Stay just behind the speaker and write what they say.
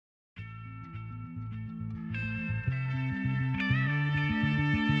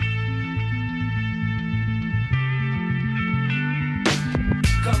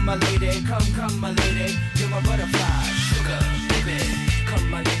my lady, come, my lady, you're my butterfly, sugar, baby. Come,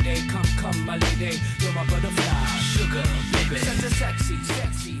 my lady, come, my lady, you're my butterfly, sugar, baby. Such a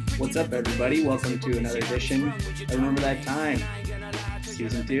sexy. What's up, everybody? Welcome to another edition of Remember That Time,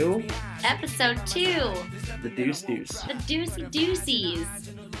 Season 2, Episode 2, The Deuce. the Deucey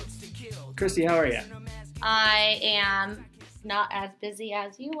Deucies. Christy, how are you? I am not as busy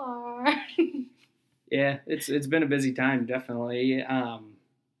as you are. Yeah, it's been a busy time, definitely.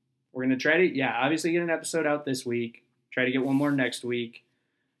 We're going to try to, obviously get an episode out this week. Try to get one more next week.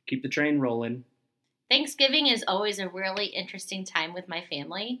 Keep the train rolling. Thanksgiving is always a really interesting time with my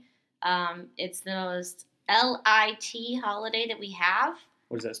family. It's the most L-I-T holiday that we have.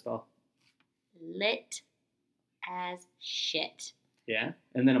 What does that spell? Lit as shit. Yeah,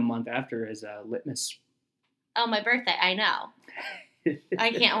 and then a month after is Litmus. Oh, my birthday. I know.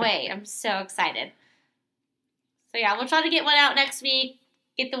 I can't wait. I'm so excited. So, yeah, we'll try to get one out next week.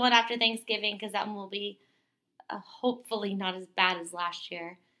 Get the one after Thanksgiving because that one will be hopefully not as bad as last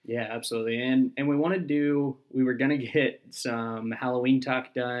year. Yeah, absolutely. And we were going to get some Halloween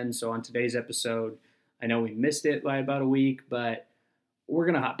talk done. So on today's episode, I know we missed it by about a week, but we're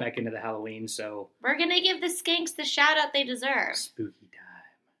going to hop back into the Halloween. So we're going to give the skinks the shout out they deserve. Spooky time.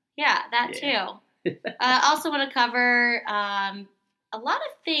 Yeah, that too. Also want to cover a lot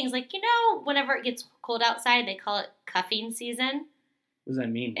of things. Like, whenever it gets cold outside, they call it cuffing season. What does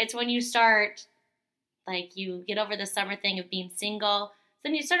that mean? It's when you start, you get over the summer thing of being single.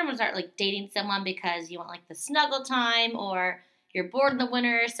 Then you sort of start dating someone because you want the snuggle time, or you're bored in the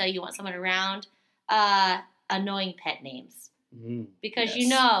winter, so you want someone around. Annoying pet names, because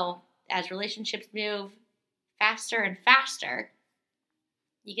yes. As relationships move faster and faster,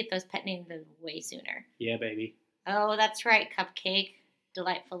 you get those pet names way sooner. Yeah, baby. Oh, that's right, Cupcake,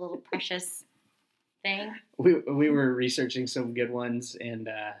 delightful little precious thing. We were researching some good ones, and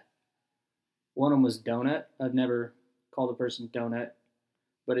one of them was Donut. I've never called a person Donut.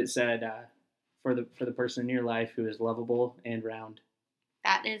 But it said, for the person in your life who is lovable and round.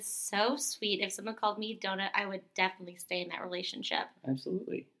 That is so sweet. If someone called me Donut, I would definitely stay in that relationship.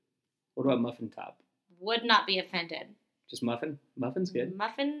 Absolutely. What about Muffin Top? Would not be offended. Just Muffin? Muffin's good.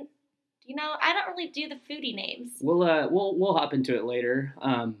 Muffin, I don't really do the foodie names. We'll hop into it later.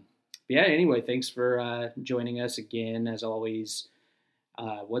 Anyway, thanks for joining us again, as always.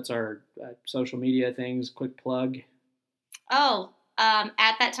 What's our social media things? Quick plug.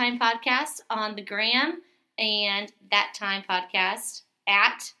 At That Time Podcast on the gram, and That Time Podcast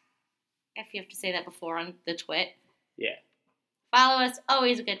if you have to say that before, on the twit. Yeah. Follow us.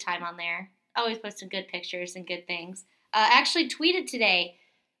 Always a good time on there. Always posting good pictures and good things. Actually tweeted today.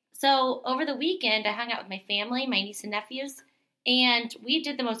 So over the weekend, I hung out with my family, my niece and nephews, and we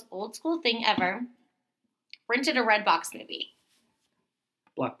did the most old school thing ever. Rented a Redbox movie.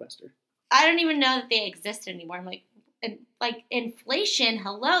 Blockbuster. I don't even know that they exist anymore. I'm inflation,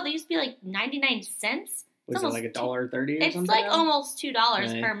 hello, they used to be 99 cents. Was it $1.30 or something? It's almost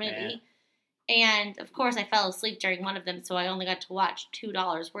 $2 per movie. Yeah. And of course I fell asleep during one of them, so I only got to watch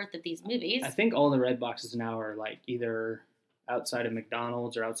 $2 worth of these movies. I think all the red boxes now are either outside of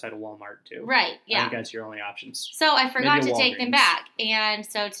McDonald's or outside of Walmart too. Right, yeah. I think that's your only options. So I forgot to take them back. And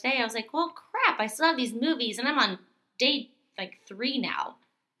so today I was like, well, crap, I still have these movies, and I'm on day 3 now.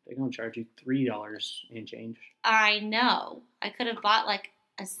 They're going to charge you $3 and change. I know. I could have bought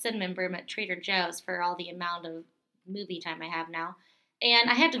a cinnamon broom at Trader Joe's for all the amount of movie time I have now. And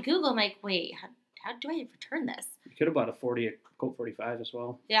I had to Google, wait, how do I return this? You could have bought a Colt 45 as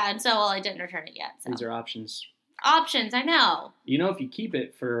well. Yeah, and so, I didn't return it yet. So. These are options. Options, I know. If you keep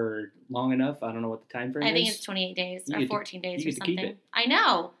it for long enough, I don't know what the time frame is. I think it's 28 days or 14 days or something. Keep it. I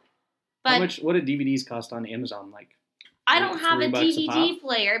know. But what do DVDs cost on Amazon? I don't have a DVD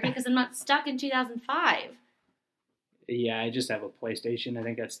player because I'm not stuck in 2005. Yeah, I just have a PlayStation. I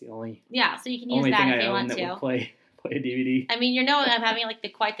think that's the only. Yeah, so you can use that if you want to. That would play a DVD. I mean, I'm having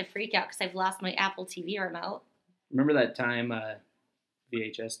quite the freak out because I've lost my Apple TV remote. Remember that time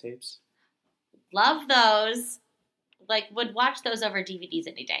VHS tapes? Love those. Would watch those over DVDs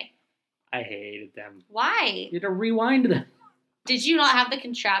any day. I hated them. Why? You had to rewind them. Did you not have the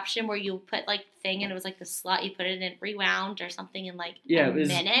contraption where you put thing and it was the slot you put it in and rewound or something in a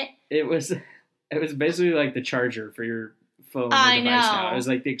minute? It was basically the charger for your phone or device now. It was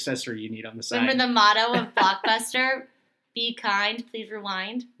the accessory you need on the side. Remember the motto of Blockbuster? Be kind, please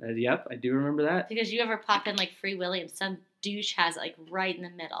rewind. Yep, I do remember that. Because you ever pop in Free Willy and some douche has it right in the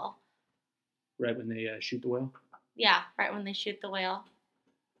middle. Right when they shoot the whale? Yeah, right when they shoot the whale.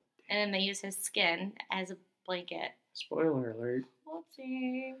 And then they use his skin as a blanket. Spoiler alert.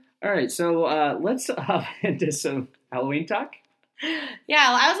 Whoopsie. All right, so let's hop into some Halloween talk. Yeah,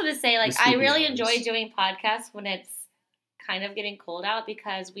 well, I was going to say, like, The I sleepy really hours. enjoy doing podcasts when it's kind of getting cold out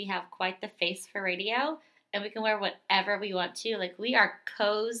because we have quite the face for radio and we can wear whatever we want to. Like, we are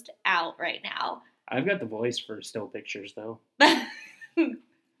cozied out right now. I've got the voice for still pictures, though.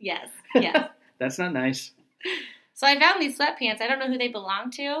 Yes, yes. That's not nice. So I found these sweatpants. I don't know who they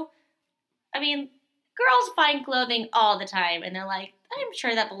belong to. I mean, girls find clothing all the time, and they're like, I'm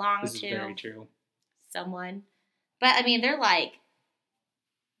sure that belongs This is to very true. someone. But, I mean, they're like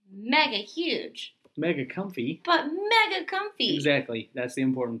mega huge, Mega comfy. but mega comfy. Exactly. That's the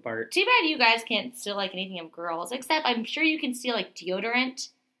important part. Too bad you guys can't steal, like, anything of girls, except I'm sure you can steal, like, deodorant,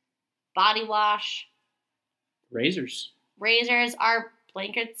 body wash, Razors. razors. Our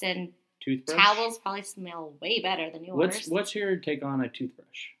blankets and Toothbrush. towels probably smell way better than yours. What's your take on a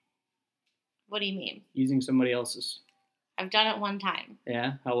toothbrush? What do you mean? Using somebody else's. I've done it one time.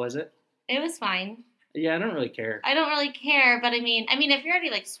 Yeah? How was it? It was fine. Yeah, I don't really care. I don't really care, but I mean, if you're already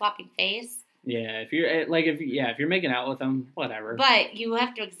like swapping face, Yeah, if you're making out with them, whatever. but you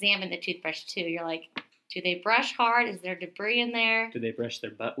have to examine the toothbrush too. You're like, do they brush hard? Is there debris in there? Do they brush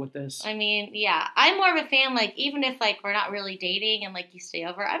their butt with this? I mean, yeah, I'm more of a fan. Like, even if like we're not really dating and like you stay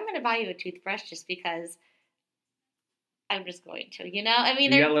over, I'm gonna buy you a toothbrush just because I'm just going to. You know, I mean, you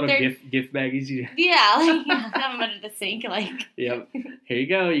they're got little they're gift baggies. yeah, like have them under the sink, like Yep. Here you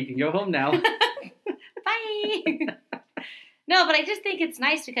go. You can go home now. bye. No, but I just think it's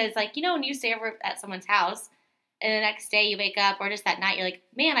nice because, like, you know, when you stay over at someone's house and the next day you wake up or just that night, you're like,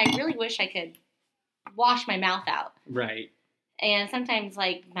 man, I really wish I could wash my mouth out. Right. And sometimes,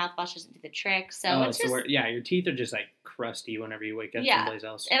 like, mouthwash doesn't do the trick. So it's just, your teeth are just like crusty whenever you wake up Yeah. someplace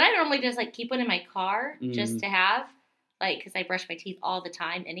else. and I normally just, like, keep one in my car just Mm. to have, like, because I brush my teeth all the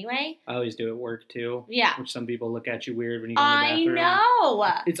time anyway. I always do at work too. Yeah. Which some people look at you weird when you go in the I bathroom.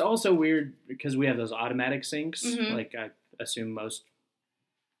 know. It's also weird because we have those automatic sinks, Mhm. like I assume most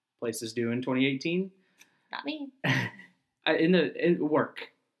places do in 2018. Not me. In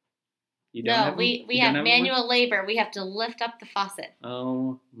work. You don't No, have them? we You have don't them? manual labor. We have to lift up the faucet.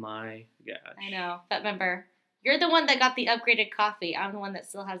 Oh my gosh. I know. But remember, you're the one that got the upgraded coffee. I'm the one that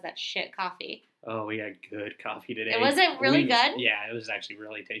still has that shit coffee. Oh, we had good coffee today. Was it really good? Yeah, it was actually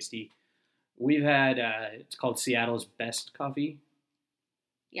really tasty. We've had, it's called Seattle's Best Coffee.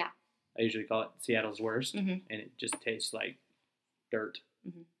 Yeah. I usually call it Seattle's Worst, Mhm. and it just tastes like dirt.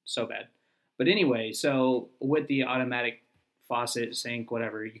 Mhm. So bad. But anyway, so with the automatic faucet, sink,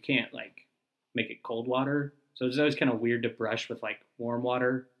 whatever, you can't, like, make it cold water. So it's always kind of weird to brush with, like, warm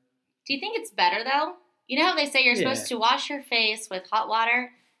water. Do you think it's better though? You know how they say you're Yeah. supposed to wash your face with hot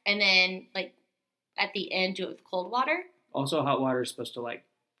water and then like at the end do it with cold water Also, hot water is supposed to, like,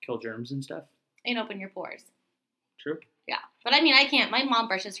 kill germs and stuff. and open your pores. True. Yeah. But I mean, I can't. My mom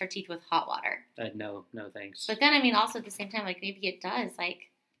brushes her teeth with hot water. No thanks. But then I mean, also at the same time, like maybe it does. Like,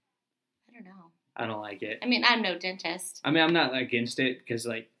 I don't know. I don't like it. I mean, I'm no dentist. I mean, I'm not against it because,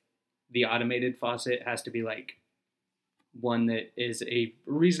 like, the automated faucet has to be, like, one that is a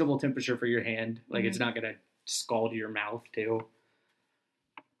reasonable temperature for your hand. Like, it's not going to scald your mouth, too.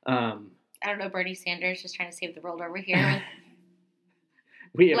 I don't know. Bernie Sanders just trying to save the world over here.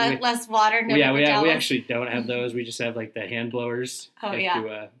 We Less water, no we Nutella. actually don't have those. We just have, like, the hand blowers. Oh, You yeah. have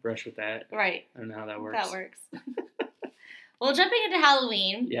to brush with that. Right. I don't know how that works. That works. Well, jumping into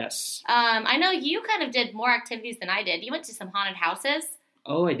Halloween. Yes. I know you kind of did more activities than I did. You went to some haunted houses.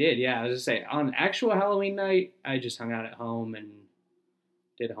 Oh, I did. Yeah, I was going to say, on actual Halloween night, I just hung out at home and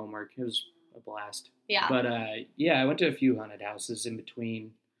did homework. It was a blast. Yeah. But, yeah, I went to a few haunted houses in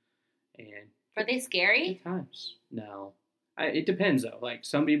between. And Were they scary? good times. No. It depends, though. Like,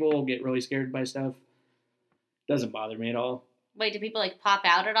 some people get really scared by stuff. Doesn't bother me at all. Wait, do people like pop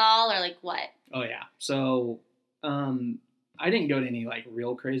out at all or like what? Oh, yeah. So, I didn't go to any, like,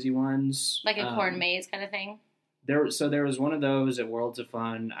 real crazy ones. Like a corn maze kind of thing? There was one of those at Worlds of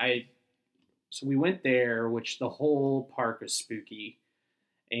Fun. So we went there, which the whole park was spooky.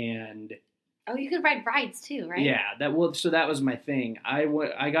 And Oh, you could ride rides too, right? yeah, that was my thing. I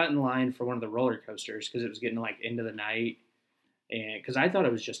got in line for one of the roller coasters because it was getting, like, into the night. And because I thought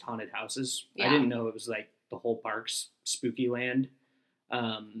it was just haunted houses. Yeah. I didn't know it was, like, the whole park's spooky land.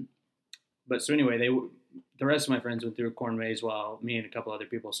 But so anyway, the rest of my friends went through a corn maze while me and a couple other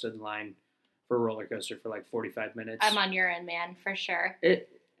people stood in line for a roller coaster for like 45 minutes. I'm on your end, man, for sure.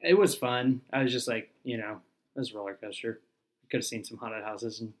 It was fun. I was just like, it was a roller coaster. Could have seen some haunted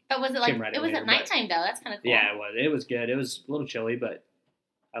houses. And But was it like, came right it in was later, at nighttime though. That's kind of cool. yeah, it was. It was good. It was a little chilly, but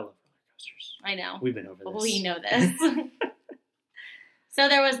I love roller coasters. I know. We've been over this. We know this. So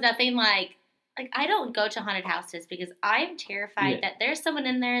there was nothing like I don't go to haunted houses because I'm terrified Yeah. that there's someone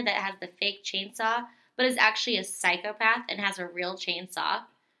in there that has the fake chainsaw, but is actually a psychopath and has a real chainsaw.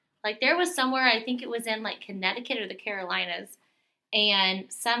 Like, there was somewhere, I think it was in, like, Connecticut or the Carolinas, and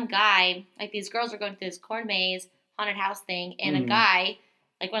some guy, like, these girls are going through this corn maze, haunted house thing, and a guy,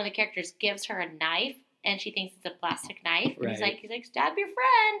 like, one of the characters gives her a knife, and she thinks it's a plastic knife. And Right. he's like, stab your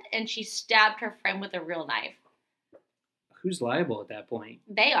friend. And she stabbed her friend with a real knife. Who's liable at that point?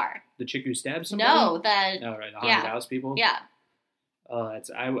 They are. The chick who stabbed somebody? No, Oh, right, the haunted house people? Yeah. Oh,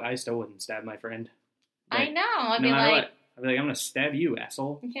 I still wouldn't stab my friend. I Like, know. I'd no be matter like, what. I'd be like, I'm going to stab you,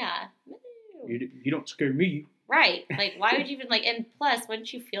 asshole. yeah. You don't scare me. Right. Like, why would you even, like, and plus,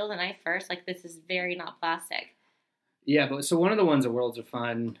 wouldn't you feel the knife first? Like, this is very not plastic. Yeah, but so one of the ones at Worlds of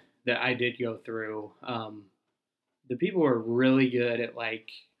Fun that I did go through, the people were really good at, like,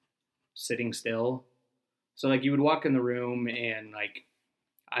 sitting still. So, like, you would walk in the room and, like,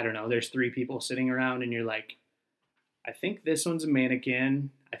 I don't know, there's 3 people sitting around and you're like, I think this one's a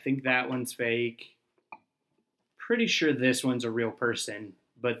mannequin. I think that one's fake. Pretty sure this one's a real person.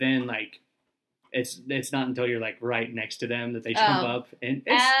 But then, like, it's not until you're, like, right next to them that they jump up. And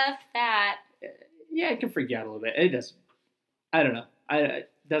it's, F that. yeah, it can freak you out a little bit. It does. I don't know. It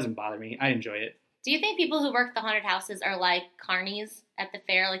doesn't bother me. I enjoy it. Do you think people who work the haunted houses are like carnies at the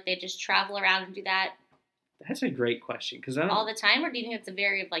fair? Like, they just travel around and do that That's a great question because I don't. all the time? Or do you think it's a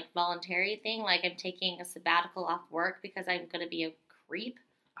very, like, voluntary thing? Like, I'm taking a sabbatical off work because I'm going to be a creep?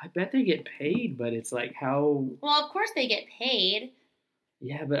 I bet they get paid, but it's like how. Well, of course they get paid.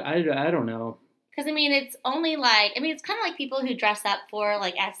 Yeah, but I don't know. Because, I mean, it's only like, I mean, it's kind of like people who dress up for,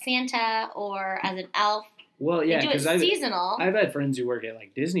 like, as Santa or as an elf. Well, yeah, They do it because seasonal. I've had friends who work at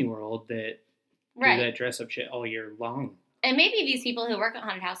like Disney World that Right. do that dress up shit all year long. And maybe these people who work at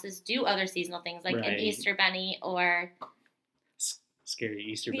haunted houses do other seasonal things, like an Right. Easter bunny or, Scary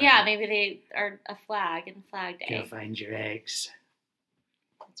Easter bunny. yeah, maybe they are a flag in Flag Day. Go find your eggs.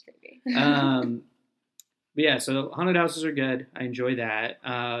 That's creepy. But yeah, so haunted houses are good. I enjoy that.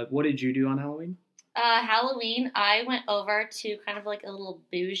 What did you do on Halloween? Halloween, I went over to kind of like a little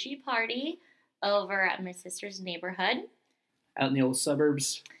bougie party over at my sister's neighborhood. Out in the old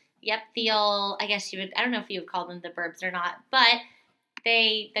suburbs. Yep, the old, I guess you would, I don't know if you would call them the burbs or not, but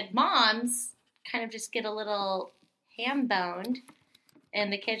the moms kind of just get a little ham boned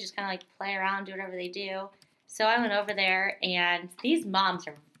and the kids just kind of like play around, do whatever they do. So I went over there and these moms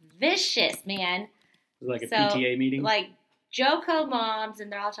are vicious, man. It was like a So, PTA meeting. Like Joco moms,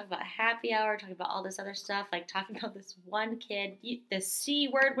 and they're all talking about happy hour, talking about all this other stuff, like talking about this one kid. The C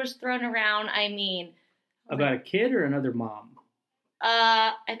word was thrown around. I mean, About a kid or another mom?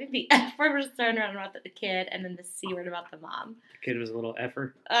 I think the F word was thrown around about the kid, and then the C word about the mom. The kid was a little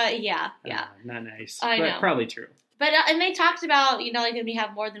effer. Yeah. Not nice. I but know. probably true. But, and they talked about, you know, like when you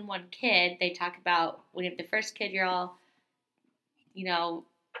have more than one kid, they talk about when you have the first kid, you're all, you know,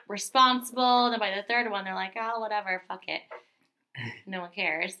 responsible. And then by the third one, they're like, oh, whatever, fuck it. No one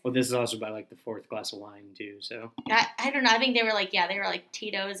cares. Well, this is also by like the 4th glass of wine too. So I don't know. I think they were like,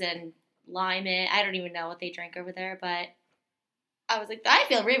 Tito's and lime it. I don't even know what they drink over there, but I was like, I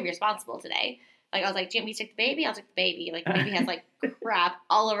feel really responsible today. Like, I was like, do you want me to take the baby? I'll take the baby. Like, the baby has like crap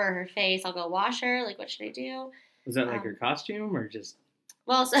all over her face. I'll go wash her. Like, what should I do? was that like her costume or just?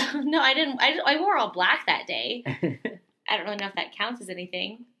 Well, so no, I didn't. I wore all black that day. I don't really know if that counts as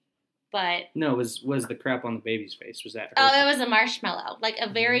anything, but No, was the crap on the baby's face? Was that her? oh, it was a marshmallow, like a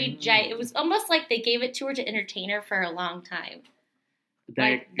very giant. It Mm. was almost like they gave it to her to entertain her for a long time,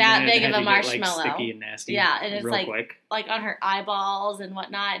 that that big had of a to get, like, marshmallow. sticky and nasty. Yeah, and it's real like- quick. like on her eyeballs and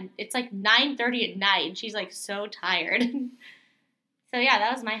whatnot. And it's like 9:30 at night, and she's like so tired. So yeah,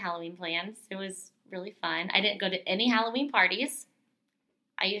 that was my Halloween plans. It was really fun. I didn't go to any Halloween parties.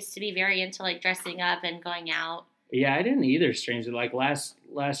 I used to be very into like dressing up and going out. Yeah, I didn't either. Strangely, like last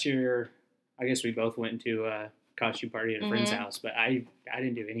year, I guess we both went to a costume party at a friend's Mhm. house, but I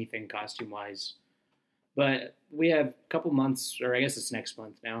didn't do anything costume wise. But we have a couple months, or I guess it's next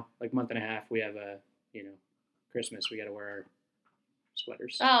month now, like month and a half. We have Christmas. We got to wear our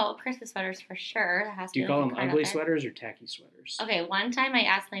sweaters. Oh, Christmas sweaters for sure. That has to Do you be call like them a current ugly outfit. sweaters or tacky sweaters? Okay, one time I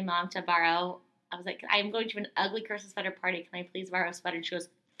asked my mom to borrow. I was like, I'm going to an ugly Christmas sweater party. Can I please borrow a sweater? And she goes,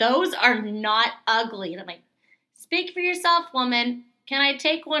 those are not ugly. And I'm like, speak for yourself, woman. Can I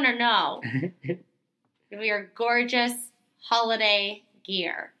take one or no? We are gorgeous holiday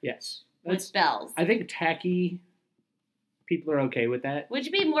gear Yes, with bells. I think tacky people are okay with that. Would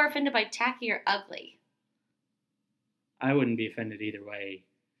you be more offended by tacky or ugly? I wouldn't be offended either way.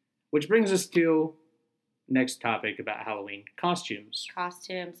 Which brings us to next topic about Halloween: costumes.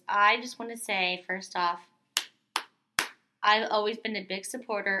 Costumes. I just want to say, first off, I've always been a big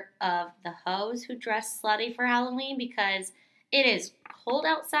supporter of the hoes who dress slutty for Halloween because it is cold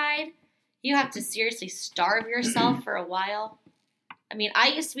outside. You have to seriously starve yourself for a while. I mean, I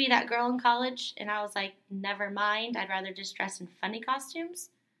used to be that girl in college, and I was like, never mind. I'd rather just dress in funny costumes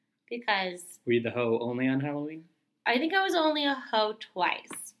because Were you the hoe only on Halloween? I think I was only a hoe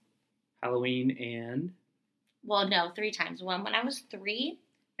twice. Halloween and... Well, no, 3 times. One, when I was 3,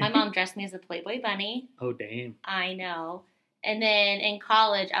 my mom dressed me as a Playboy bunny. Oh, damn. I know. And then in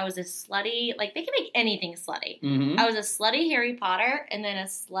college, I was a slutty, like, they can make anything slutty. Mm-hmm. I was a slutty Harry Potter and then a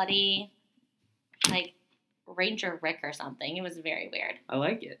slutty, like, Ranger Rick or something. It was very weird. I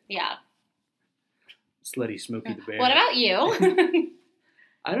like it. Yeah. Slutty Smokey the Bear. What about you?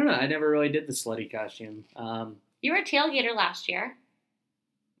 I don't know. I never really did the slutty costume. You were a tailgater last year.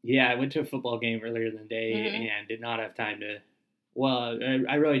 Yeah, I went to a football game earlier in the day and did not have time to... Well,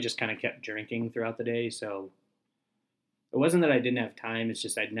 I really just kind of kept drinking throughout the day, so... It wasn't that I didn't have time. It's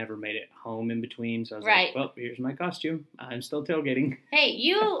just I'd never made it home in between. So I was like, well, here's my costume. I'm still tailgating. Hey,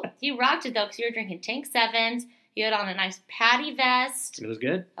 you rocked it, though, because you were drinking Tank 7s. You had on a nice patty vest. It was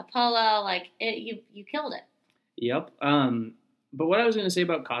good. A polo. Like, you killed it. Yep. But what I was going to say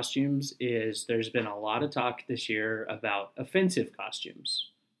about costumes is there's been a lot of talk this year about offensive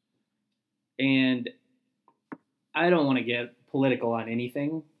costumes. And I don't want to get political on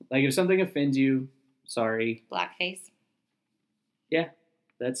anything. Like, if something offends you, sorry. Blackface. Yeah,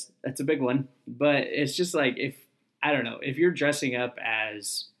 that's a big one. But it's just like, if you're dressing up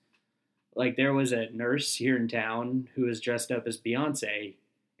as, like, there was a nurse here in town who was dressed up as Beyonce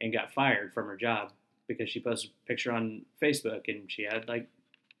and got fired from her job because she posted a picture on Facebook and she had, like,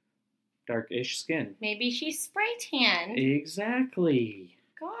 darkish skin. Maybe she's spray tanned. Exactly.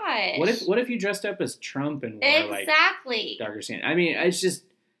 Gosh. What if you dressed up as Trump and wore, like, darker skin? I mean, it's just...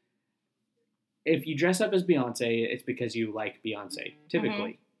 If you dress up as Beyonce, it's because you like Beyonce,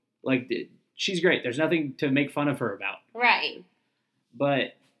 typically. Like, she's great. There's nothing to make fun of her about. Right.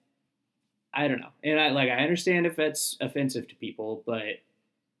 But, I don't know. And I understand if that's offensive to people, but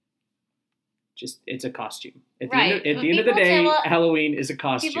just, it's a costume. At the end of the day, Halloween is a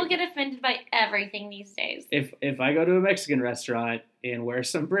costume. People get offended by everything these days. If I go to a Mexican restaurant and wear a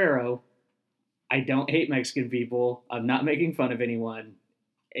sombrero, I don't hate Mexican people. I'm not making fun of anyone.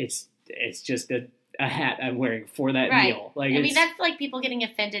 It's just a hat I'm wearing for that meal. Like, I mean, that's like people getting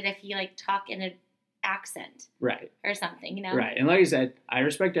offended if you, like, talk in an accent. Right. Or something, you know? Right. And like I said, I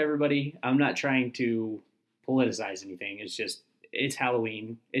respect everybody. I'm not trying to politicize anything. It's just, it's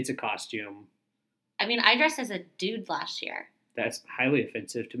Halloween. It's a costume. I mean, I dressed as a dude last year. That's highly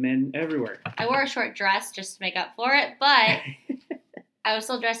offensive to men everywhere. I wore a short dress just to make up for it, but I was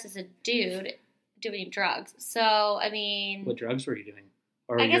still dressed as a dude doing drugs. So, I mean... What drugs were you doing?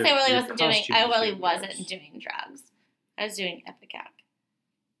 Or I guess I really wasn't wasn't doing drugs. I was doing Ipecac.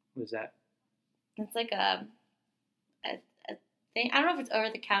 What is that? It's like a thing. I don't know if it's over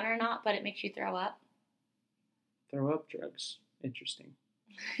the counter or not, but it makes you throw up. Throw up drugs. Interesting.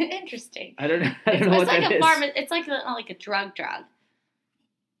 Interesting. I don't know what that is. It's like a drug.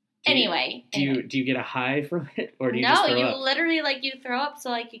 Anyway. Do you get a high from it, or do you just throw up? No, you literally, like, you throw up so,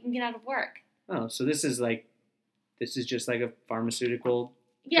 like, you can get out of work. Oh, so this is just like a pharmaceutical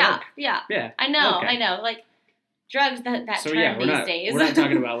drug. Yeah. I know. Okay. I know. Like, drugs, that so, term these days. We're not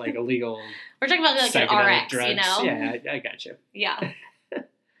talking about, like, illegal. We're talking about, like, an RX, drugs. You know? Yeah, I got you. Yeah.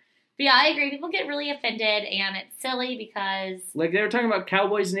 But yeah, I agree. People get really offended, and it's silly because... Like, they were talking about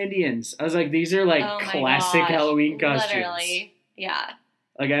cowboys and Indians. I was like, these are, like, classic Halloween costumes. Literally. Yeah.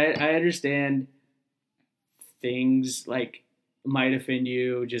 Like, I understand things, like, might offend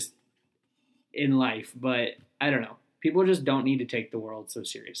you just in life, but I don't know. People just don't need to take the world so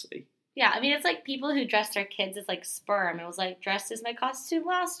seriously. Yeah, I mean, it's like people who dress their kids as, like, sperm. It was like, dressed as my costume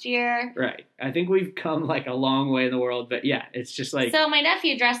last year. Right. I think we've come, like, a long way in the world, but yeah, it's just like... So my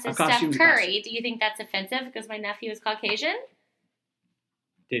nephew dressed as Steph Curry. Do you think that's offensive because my nephew is Caucasian?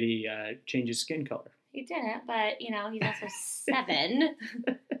 Did he change his skin color? He didn't, but, you know, he's also 7.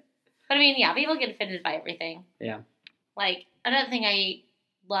 But, I mean, yeah, people get offended by everything. Yeah. Like, another thing I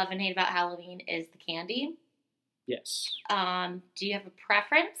love and hate about Halloween is the candy. Yes. Do you have a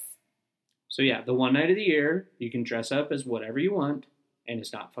preference? So yeah, the one night of the year, you can dress up as whatever you want, and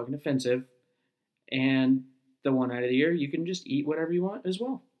it's not fucking offensive. And the one night of the year, you can just eat whatever you want as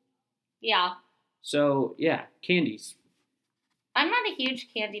well. Yeah. So yeah, candies. I'm not a huge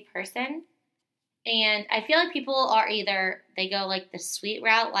candy person, and I feel like people are either, they go like the sweet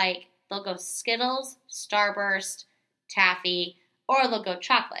route, like they'll go Skittles, Starburst, Taffy, or they'll go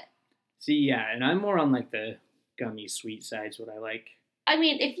chocolate. See, yeah, and I'm more on like the gummy sweet side's what I like. I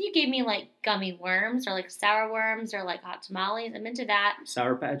mean, if you gave me like gummy worms or like sour worms or like hot tamales, I'm into that.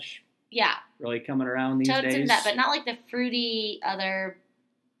 Sour Patch? Yeah. Really coming around these Totes days? into that, but not like the fruity other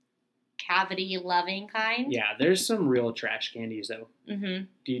cavity loving kind. Yeah, there's some real trash candies though. Mm-hmm.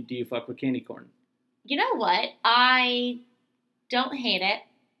 Do you fuck with candy corn? You know what? I don't hate it.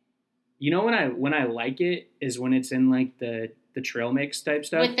 You know when I like it is when it's in like the trail mix type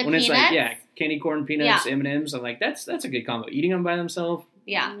stuff. With the when it's like peanuts? candy corn, peanuts, Yeah. M&Ms. I'm like that's a good combo. Eating them by themselves,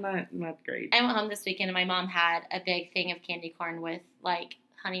 Yeah. not great. I went home this weekend and my mom had a big thing of candy corn with like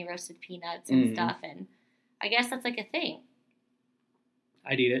honey roasted peanuts and stuff, and I guess that's like a thing.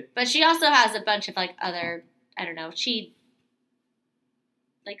 I'd eat it. But she also has a bunch of like other, I don't know, she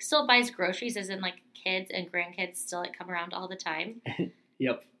like still buys groceries as in like kids and grandkids still like come around all the time.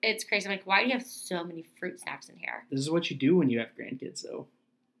 Yep. It's crazy. I'm like, why do you have so many fruit snacks in here? This is what you do when you have grandkids, though.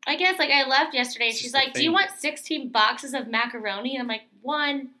 I guess, like, I left yesterday, and It's she's just a like, do you thing. want 16 boxes of macaroni? And I'm like,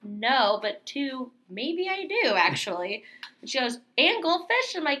 1, no, but 2, maybe I do, actually. And she goes, and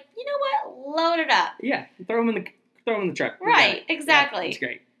goldfish? I'm like, you know what? Load it up. Yeah, throw them in the truck. We got Right, it. exactly. Yeah, it's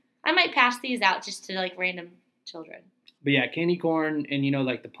great. I might pass these out just to, like, random children. But yeah, candy corn and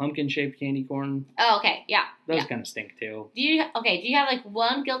like the pumpkin shaped candy corn, Oh, okay, yeah. those yeah. kind of stink too. Do you have, like,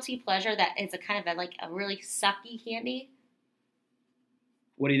 one guilty pleasure that is a kind of a really sucky candy?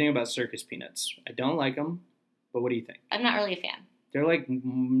 What do you think about circus peanuts? I don't like them, but what do you think? I'm not really a fan. They're like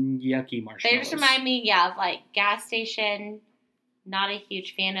yucky marshmallows. They just remind me, of, like, gas station. Not a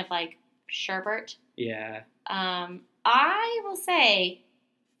huge fan of, like, sherbet. Yeah. I will say,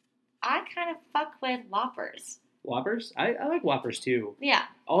 I kind of fuck with Whoppers. Whoppers? I like Whoppers too. Yeah.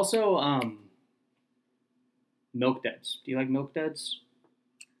 Also, Milk Duds. Do you like Milk Duds?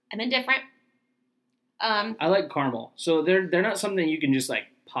 I'm indifferent. I like caramel. So they're not something you can just like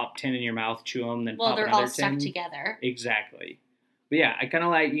pop 10 in your mouth, chew them, then Well, pop they're another all 10. stuck together. Exactly. But yeah, I kind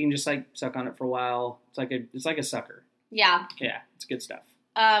of like, you can just like suck on it for a while. It's like a sucker. Yeah. Yeah, it's good stuff.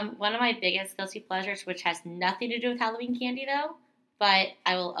 One of my biggest guilty pleasures, which has nothing to do with Halloween candy though, but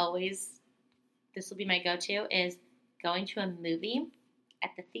I will always, this will be my go-to, is going to a movie at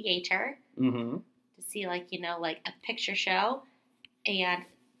the theater Mm-hmm. to see like a picture show and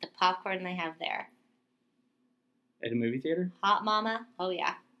the popcorn they have there. At a movie theater? Hot Mama. Oh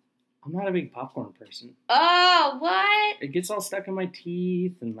yeah. I'm not a big popcorn person. Oh, what? It gets all stuck in my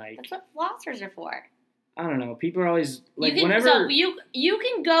teeth and like, That's what flossers are for. I don't know. People are always like, you can, whenever. so you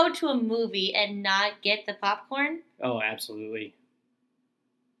can go to a movie and not get the popcorn. Oh, absolutely.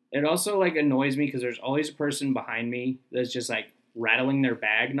 It also like annoys me because there's always a person behind me that's just like rattling their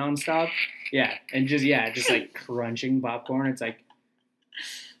bag nonstop. Yeah, and just like crunching popcorn. It's like,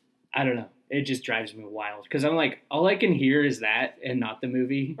 I don't know. It just drives me wild because I'm like, all I can hear is that and not the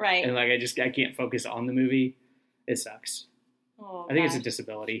movie. Right. And like I can't focus on the movie. It sucks. Oh, I think it's a gosh.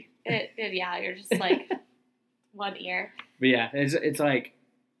 disability. Yeah, you're just like one ear. But yeah, it's like,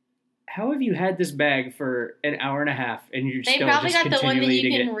 how have you had this bag for an hour and a half and you're They still probably just got the one that continually you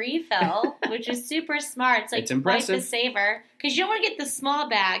eating can it? refill, which is super smart. It's like It's quite impressive. the saver. Because you don't want to get the small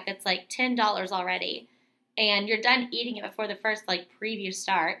bag that's like $10 already. And you're done eating it before the first like preview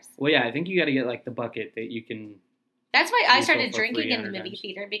starts. Well, yeah, I think you got to get like the bucket that you can. That's why I Refill started for drinking free in the 100 movie times.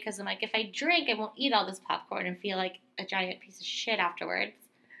 theater because I'm like, if I drink, I won't eat all this popcorn and feel like a giant piece of shit afterwards.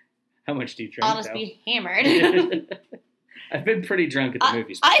 How much do you drink? I'll just though? be hammered. I've been pretty drunk at the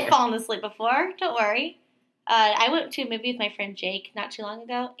movies before. I've fallen asleep before. Don't worry. I went to a movie with my friend Jake not too long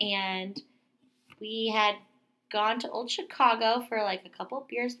ago, and we had gone to Old Chicago for like a couple of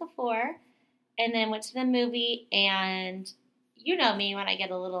beers before, and then went to the movie. And you know me, when I get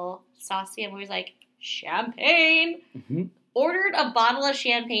a little saucy, I'm always like, champagne. Mhm. Ordered a bottle of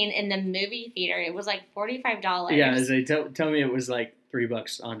champagne in the movie theater. It was like $45. Yeah, as they tell me it was like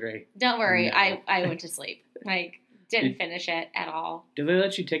 $3, Andre. Don't worry, No. I went to sleep. Like, didn't finish it at all. Do they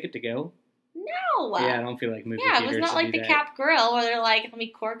let you take it to go? No. Yeah, I don't feel like movie Yeah, it theaters was not to like do the that. Cap Grill where they're like, let me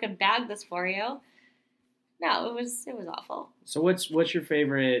cork and bag this for you. No, it was awful. So what's your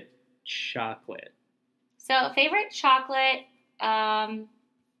favorite chocolate? So favorite chocolate,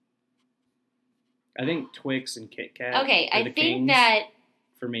 I think Twix and Kit Kat. okay, are I the think kings, that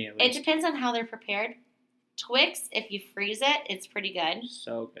for me at it least. depends on how they're prepared. Twix, if you freeze it, it's pretty good.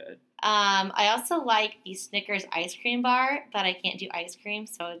 So good. I also like the Snickers ice cream bar, but I can't do ice cream,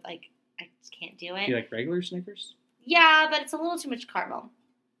 so like I just can't do it. Do you like regular Snickers? Yeah, but it's a little too much caramel.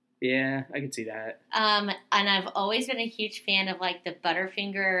 Yeah, I can see that. And I've always been a huge fan of like the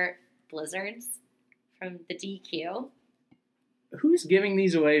Butterfinger Blizzards from the DQ. Who's giving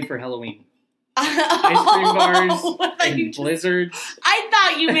these away for Halloween? Ice cream bars and and blizzards. I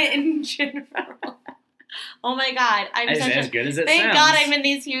thought you meant in general. Oh my god, I'm As, such as a. good as it Thank sounds. God I'm in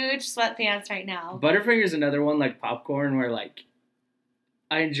these huge sweatpants right now. Butterfinger's another one like popcorn where like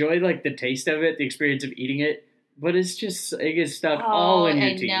I enjoy like the taste of it, the experience of eating it, But it's just, it gets stuck all in your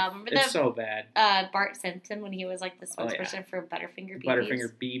I teeth. know. Remember It's so bad. Bart Simpson when he was like the spokesperson for Butterfinger BBs?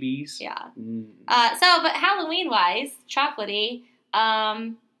 Butterfinger BBs. Yeah. Mm. But Halloween-wise, chocolatey,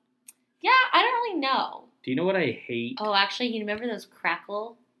 yeah, I don't really know. Do you know what I hate? Oh, actually, you remember those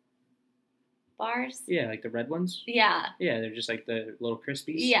crackle bars? Yeah, like the red ones? Yeah. Yeah, they're just like the little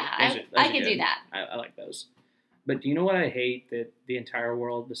crispies. Yeah, Those I are could good. do that. I like those. But do you know what I hate that the entire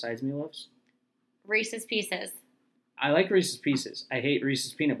world besides me loves? Reese's Pieces. I like Reese's Pieces. I hate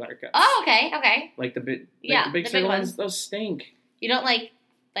Reese's Peanut Butter Cups. Oh, okay. Like the big big circle ones. ones, those stink. You don't like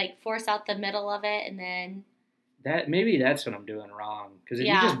force out the middle of it and then... Maybe that's what I'm doing wrong. Because if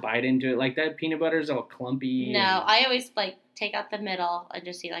you just bite into it, like that peanut butter's all clumpy. No, I always take out the middle and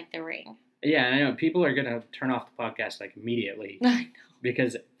just eat like the ring. Yeah, and I know people are gonna turn off the podcast like immediately I know.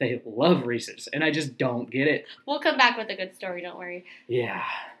 because they love Reese's, and I just don't get it. We'll come back with a good story. Don't worry. Yeah.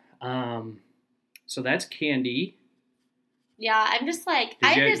 So that's candy. Yeah, I'm just like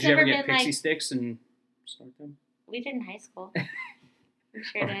Did you never ever been get pixie sticks and snort them? We did in high school. We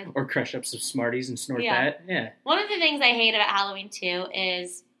sure did. Or crush up some Smarties and snort Yeah. that. Yeah. One of the things I hate about Halloween too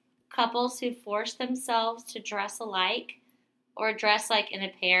is couples who force themselves to dress alike or dress like in a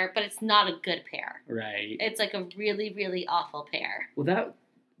pair, but it's not a good pair. Right. It's like a really, really awful pair. Well, that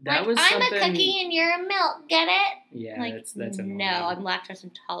like, was I'm something. a cookie and you're a milk. Get it? Yeah, Like, that's annoying. no, I'm lactose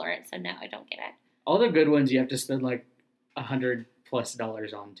intolerant, so no, I don't get it. All the good ones you have to spend like $100+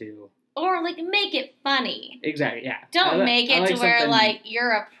 on too. Or like make it funny. Exactly. Yeah. Don't make it to where something- like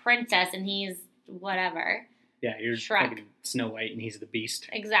you're a princess and he's whatever. Yeah, you're Shrek. fucking Snow White and he's the Beast.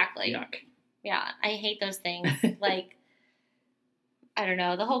 Exactly. Yuck. Yeah, I hate those things. Like, I don't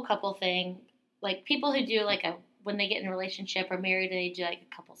know, the whole couple thing. Like, people who do, like, when they get in a relationship or married, they do, like,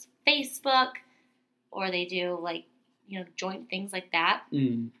 a couple's Facebook, or they do, like, joint things like that.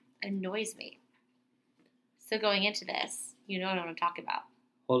 Annoys me. So going into this, you know what I'm going to talk about.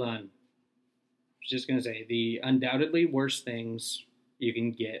 Hold on. I was just going to say, the undoubtedly worst things you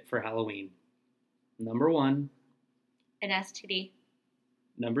can get for Halloween. Number 1. An STD.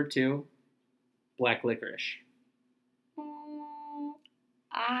 Number 2. Black licorice.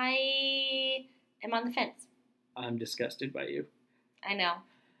 I am on the fence. I'm disgusted by you. I know.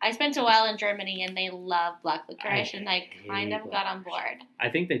 I spent a while in Germany and they love black licorice and I kind of hate got on board. I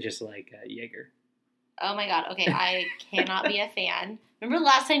think they just like Jaeger. Oh my god, okay, I cannot be a fan. Remember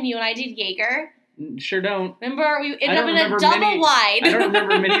last time you and I did Jaeger? Sure don't. Remember we ended up in remember a double many- wide. I don't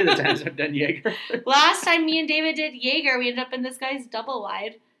remember many of the times I've done Jaeger. Last time me and David did Jaeger, we ended up in this guy's double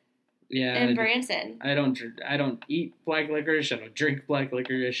wide Yeah. in Branson. I don't eat black licorice. I don't drink black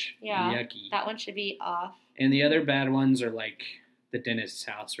licorice. Yeah, Yucky. that one should be off. And the other bad ones are like the dentist's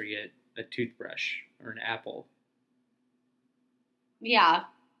house where you get a toothbrush or an apple. Yeah,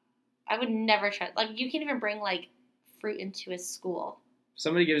 I would never try. Like, you can't even bring like fruit into a school. If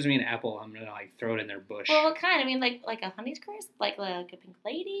somebody gives me an apple, I'm gonna like throw it in their bush. Well, what kind? I mean, like a Honeycrisp, like a Pink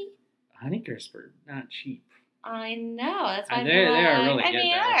Lady. Honeycrisp are not cheap. I know. That's why They are really I good,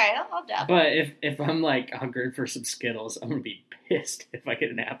 mean, though. all right, I'll dabble. But if I'm like hungry for some Skittles, I'm gonna be pissed if I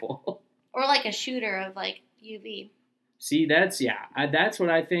get an apple. Or like a shooter of like UV. See, that's what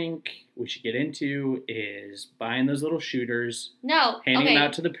I think we should get into is buying those little shooters, No, handing okay, them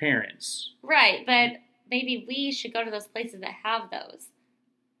out to the parents. right, but maybe we should go to those places that have those.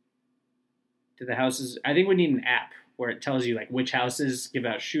 To the houses. I think we need an app where it tells you like which houses give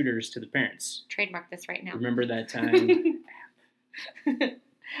out shooters to the parents. Trademark this right now. Remember that time?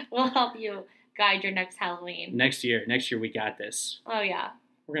 We'll help you guide your next Halloween. Next year we got this. Oh yeah,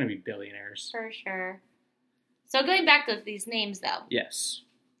 We're gonna be billionaires. for sure. So going back to these names though. Yes.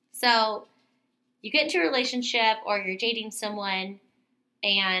 So you get into a relationship or you're dating someone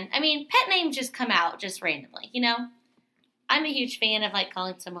and I mean pet names just come out just randomly, I'm a huge fan of like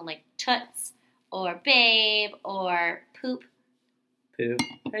calling someone like Toots or Babe or Poop Poop.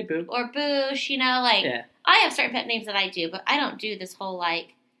 Hey, Poop. or Boosh, like Yeah. I have certain pet names that I do, but I don't do this whole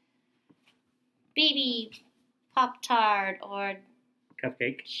like Baby Pop-Tart or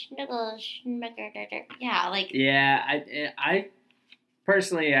Cupcake. Snuggle Schmucker. Yeah, like Yeah, I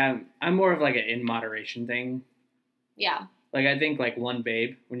personally I'm more of like an in moderation thing. yeah, Like I think like one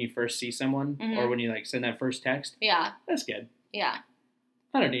babe when you first see someone Mhm. or when you like send that first text, yeah, that's good. yeah.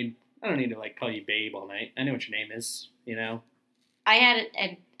 I don't need to like call you babe all night. I know what your name is, I had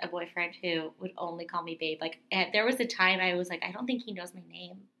a boyfriend who would only call me Babe. Like there was a time I was like, I don't think he knows my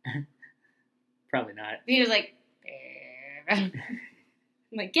name. Probably not. He was like, Babe.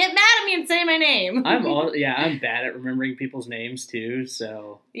 I'm like, get mad at me and say my name. I'm bad at remembering people's names too,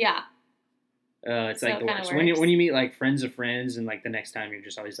 so yeah. it's So like it the kinda worst. works. When you meet like friends of friends and like the next time you're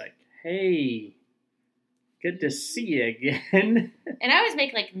just always like, hey, Good to see you again. And I always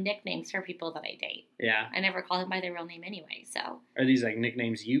make like nicknames for people that I date. Yeah. I never call them by their real name anyway. So Are these like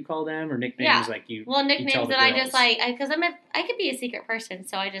nicknames you call them or nicknames Yeah. like you? well, you tell nicknames the that I just girls? like because I could be a secret person,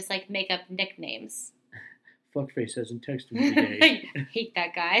 so I just like make up nicknames. Fuckface hasn't texted me today. I hate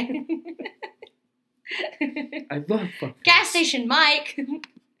that guy. I love Fuckface. Gas station Mike.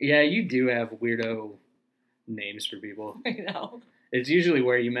 Yeah, you do have weirdo names for people. I know. It's usually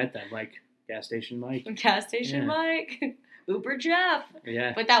where you met them, like gas station Mike. Gas station Yeah. Mike. Uber Jeff.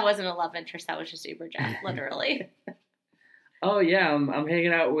 Yeah. But that wasn't a love interest. That was just Uber Jeff, literally. Oh yeah, I'm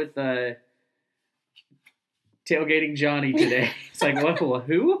hanging out with tailgating Johnny today. It's like what?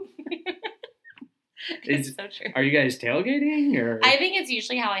 Who? It's so true. Are you guys tailgating or? I think it's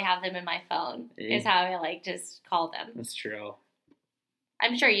usually how I have them in my phone. Yeah. Is how I like just call them. That's true.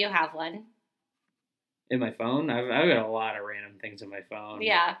 I'm sure you have one. In my phone, I've got a lot of random things in my phone.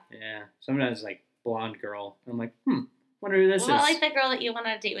 Yeah. Yeah. Sometimes like blonde girl. I'm like, wonder who this Well, is. like the girl that you went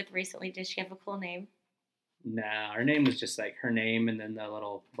on a date with recently. Did she have a cool name? Nah, her name was just like her name and then the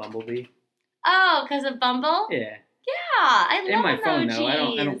little bumblebee. Oh, because of Bumble? Yeah. Yeah, I love In my phone though,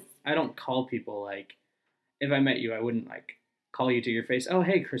 emojis. I don't call people like if I met you, I wouldn't like call you to your face. Oh,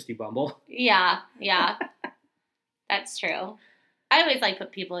 hey, Christy Bumble. Yeah. That's true. I always like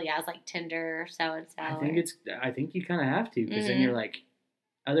put people, as like Tinder or so and so. I think you kind of have to because then Mhm. you're like,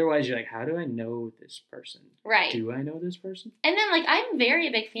 otherwise you're like, how do I know this person? Right. Do I know this person? And then like I'm very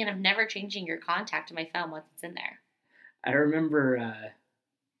a big fan of never changing your contact in my phone once it's in there. I remember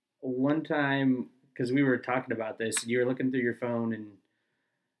one time because we were talking about this. You were looking through your phone and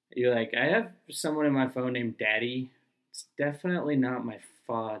you're like, I have someone in my phone named Daddy. It's definitely not my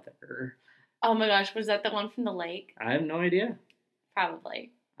father. Oh my gosh, was that the one from the lake? I have no idea.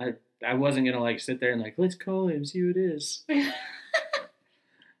 Probably. I wasn't gonna like sit there and like let's call him, see who it is.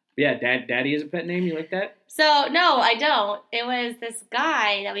 Yeah, Daddy is a pet name. You like that? So, no, I don't. It was this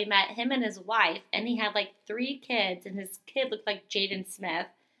guy that we met, him and his wife, and he had like 3 kids, and his kid looked like Jaden Smith.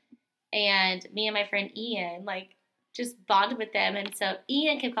 And me and my friend Ian, like, just bonded with them, and so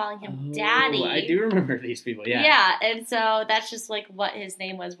Ian kept calling him Daddy. I do remember these people, yeah. Yeah, and so that's just like what his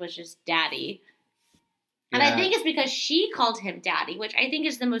name was just Daddy. And I Yeah. think it's because she called him Daddy, which I think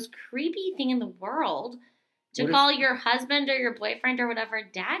is the most creepy thing in the world. To What if- call your husband or your boyfriend or whatever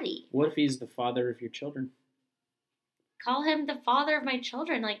Daddy. What if he's the father of your children? Call him the father of my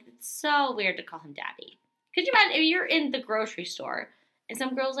children. Like, it's so weird to call him Daddy. Could you imagine if you're in the grocery store and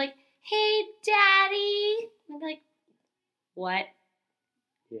some girl's like, hey, Daddy? I'm like, what?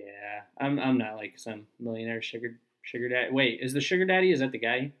 Yeah, I'm not like some millionaire sugar daddy. Wait, is the sugar daddy? Is that the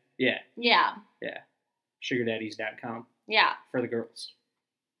guy? Yeah, Yeah. sugardaddies.com Yeah. for the girls.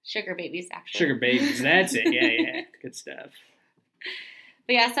 Sugar babies, actually. Sugar babies, that's it. Yeah, good stuff.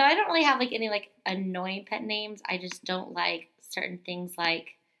 But yeah, so I don't really have like any like annoying pet names. I just don't like certain things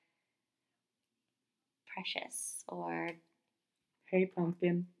like Precious or Hey,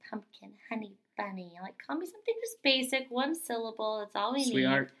 pumpkin, Pumpkin, Honey Bunny. Like, call me something just basic, 1 syllable. That's all we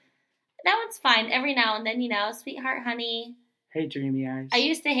sweetheart. need. That one's fine. Every now and then, sweetheart, honey. Hey, dreamy eyes. I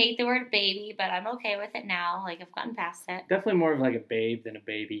used to hate the word baby, but I'm okay with it now. Like, I've gotten past it. Definitely more of like a babe than a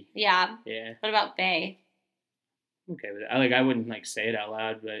baby. Yeah. Yeah, What about bae? okay with it. I wouldn't like say it out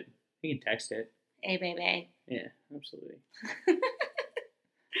loud, but you can text it. Hey, baby. Yeah, absolutely.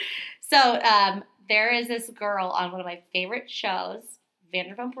 So, there is this girl on one of my favorite shows,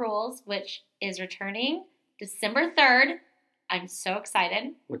 Vanderpump Rules, which is returning December 3rd. I'm so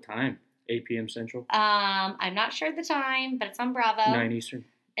excited. What time? 8 p.m. Central. I'm not sure the time, but it's on Bravo. 9 Eastern.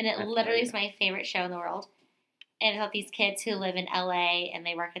 And it That's literally right. is my favorite show in the world. And it's about these kids who live in LA and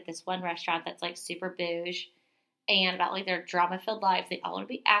they work at this one restaurant that's like super bouge. And about like their drama-filled lives. They all want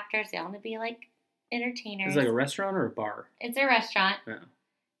to be actors. They all want to be like entertainers. Is it like a restaurant or a bar? It's a restaurant. No,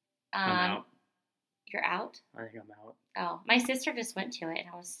 I'm out. You're out? I think I'm out. Oh, my sister just went to it and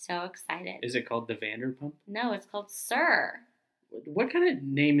I was so excited. Is it called the Vanderpump? No, it's called Sir. What kind of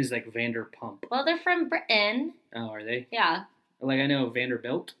name is like Vanderpump? Well, they're from Britain. Oh, are they? Yeah. Like I know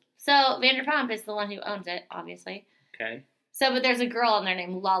Vanderbilt. So Vanderpump is the one who owns it, obviously. Okay. So, but there's a girl in there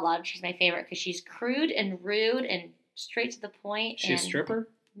named Lala, and she's my favorite because she's crude and rude and straight to the point. She's a and stripper?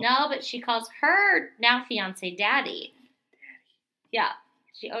 No, but she calls her now fiance Daddy. Yeah,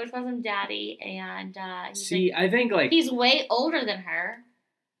 she always calls him Daddy, and See, I think like he's way older than her.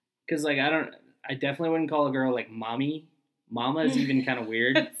 because like I definitely wouldn't call a girl like mommy. Mama is even kind of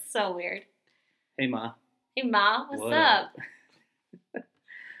weird. It's so weird. Hey, ma. Hey, Ma, what's What up?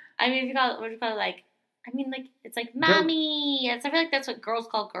 I mean, if you call it, what do you call it? Like, I mean, like it's like mommy. I feel like that's what girls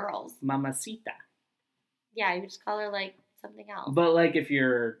call girls. Mamacita. Yeah, you just call her like something else. But like if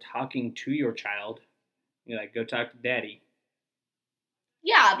you're talking to your child, You're like, go talk to daddy.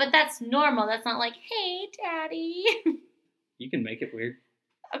 Yeah, but that's normal. That's not like, hey, daddy. You can make it weird.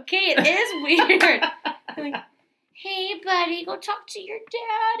 Okay, it is weird. I'm like, hey, buddy, go talk to your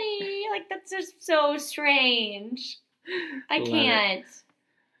daddy. Like, that's just so strange. I Love it. can't.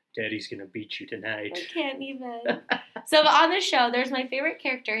 Daddy's gonna beat you tonight. I can't even. So on the show, there's my favorite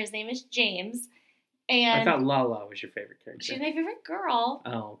character. His name is James. And I thought Lala was your favorite character. she's my favorite girl.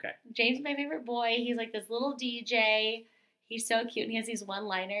 Oh, okay. James is my favorite boy. He's like this little DJ. He's so cute, and he has these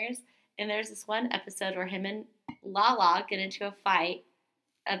one-liners. And there's this one episode where him and Lala get into a fight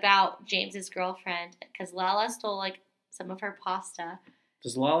about James's girlfriend because Lala stole like some of her pasta.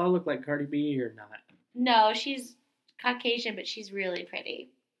 Does Lala look like Cardi B or not? No, she's Caucasian, but she's really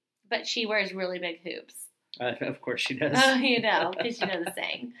pretty. But she wears really big hoops. Of course she does. Oh, you know, because you know the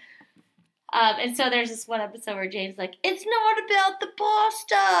saying. And so there's this one episode where James is like, it's not about the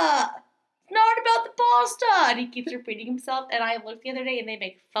pasta. It's not about the pasta. And he keeps repeating himself. And I looked the other day and they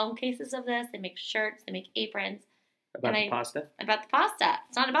make phone cases of this. They make shirts. They make aprons. About the pasta? About the pasta.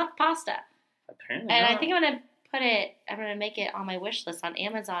 It's not about the pasta. Apparently And not. I think I'm going to make it on my wish list on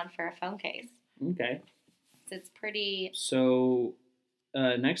Amazon for a phone case. Okay. It's pretty. So,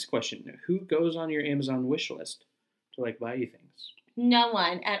 next question. Who goes on your Amazon wish list to, like, buy you things? No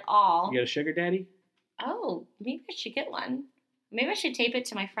one at all. You got a sugar daddy? Oh, maybe I should get one. Maybe I should tape it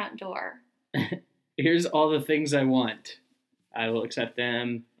to my front door. Here's all the things I want. I will accept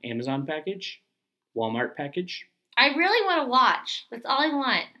them. Amazon package, Walmart package. I really want to watch. That's all I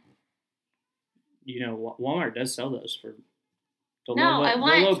want. You know, Walmart does sell those for the I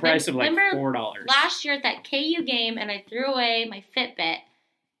want low price of like remember $4. Last year at that KU game, and I threw away my Fitbit,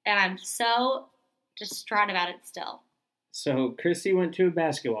 and I'm so distraught about it still. So Christy went to a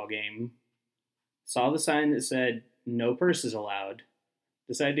basketball game, saw the sign that said no purses allowed,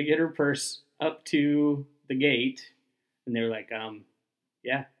 decided to get her purse up to the gate, and they were like,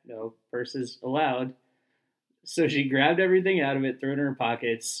 yeah, no purses allowed. So she grabbed everything out of it, threw it in her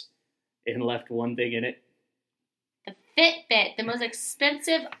pockets, and left one thing in it. The Fitbit, the most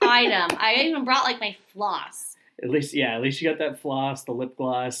expensive item. I even brought like my floss. At least you got that floss, the lip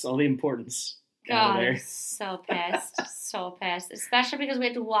gloss, all the importance out of God, there. I'm so pissed. So pissed. Especially because we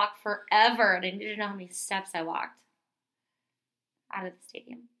had to walk forever, and I needed to know how many steps I walked out of the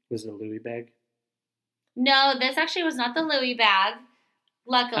stadium. Was it a Louis bag? No, this actually was not the Louis bag.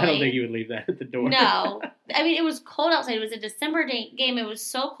 Luckily. I don't think you would leave that at the door. No. I mean, it was cold outside. It was a December game. It was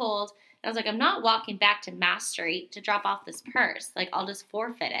so cold. And I was like, I'm not walking back to Mass Street to drop off this purse. Like, I'll just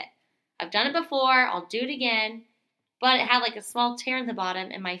forfeit it. I've done it before. I'll do it again. But it had like a small tear in the bottom,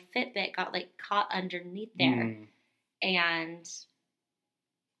 and my Fitbit got like caught underneath there. And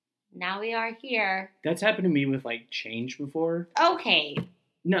now we are here. That's happened to me with like change before. Okay.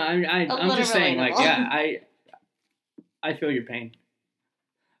 No, I'm just saying, like, yeah, I feel your pain.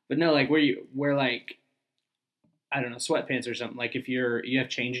 But no, like where like, I don't know, sweatpants or something. Like if you have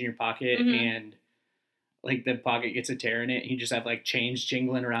change in your pocket and like the pocket gets a tear in it, and you just have like change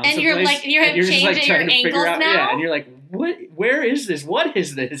jingling around. And you're like, you have change in your ankles now. Yeah, and you're like, what? Where is this? What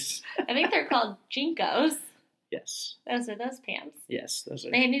is this? I think they're called Jinkos. Yes. Those are those pants. Yes, those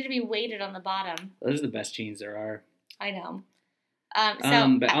are. They need to be weighted on the bottom. Those are the best jeans there are. I know. But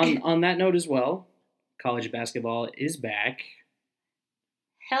on that note as well, college basketball is back.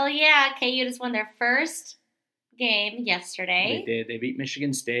 Hell yeah! KU just won their first game yesterday. They did. They beat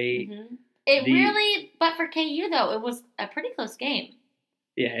Michigan State. Mm-hmm. But for KU though, it was a pretty close game.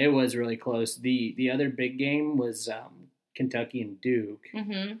 Yeah, it was really close. The other big game was Kentucky and Duke.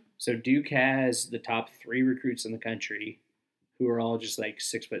 Mm-hmm. So Duke has the top 3 recruits in the country, who are all just like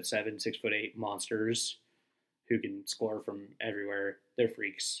 6'7", 6'8" monsters, who can score from everywhere. They're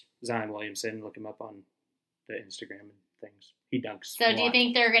freaks. Zion Williamson, look him up on the Instagram and things. He dunks. So do you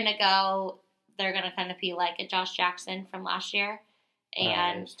think they're gonna kind of be like a Josh Jackson from last year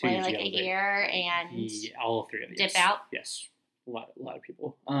and play like a year and all 3 of these dip out? Yes, a lot of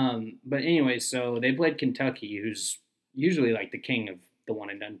people. But anyway, so they played Kentucky, who's usually like the king of the one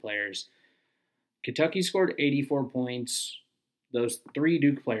and done players. Kentucky scored 84 points. Those 3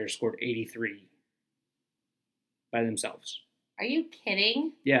 Duke players scored 83 by themselves. Are you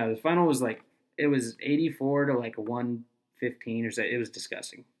kidding? Yeah, the final was like, it was 84 to like 115 or so. It was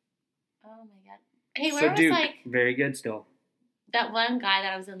disgusting. Oh my god. Hey, where so was Duke, like very good still. that one guy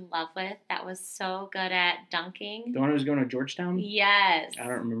that I was in love with that was so good at dunking? The one who was going to Georgetown? Yes. I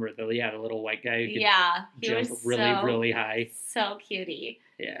don't remember the little white guy who could he jump was really, really high. So cutie.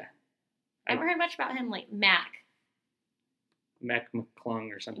 Yeah. I haven't heard much about him, like Mac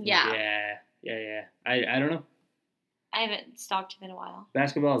McClung or something. Yeah. Yeah. I don't know. I haven't stalked him in a while.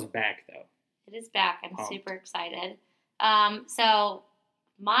 Basketball is back, though. It is back. I'm Pumped. super excited. So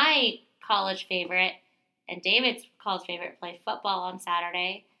my college favorite and David's college favorite play football on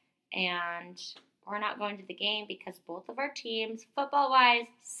Saturday, and we're not going to the game because both of our teams, football-wise,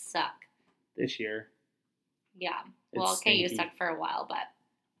 suck. This year. Yeah. It's Well, KU stinky. sucked for a while, but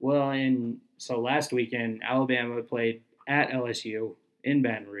Well, and so last weekend, Alabama played at LSU in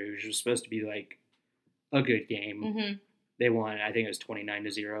Baton Rouge. It was supposed to be like a good game. They won. I think it was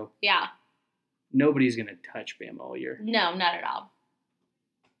 29-0. yeah. Nobody's gonna touch Bama all year. No, not at all.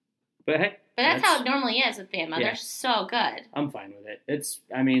 But hey, But that's how it normally is with Bama. Yeah. They're so good. I'm fine with it.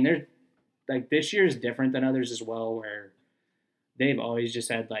 I mean, they're like this year's different than others as well, where they've always just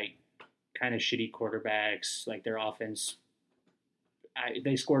had like kind of shitty quarterbacks. Like their offense,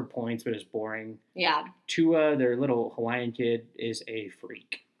 they scored points, but it's boring. Yeah. Tua, their little Hawaiian kid, is a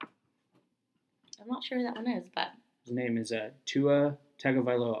freak. I'm not sure who that one is, but. His name is Tua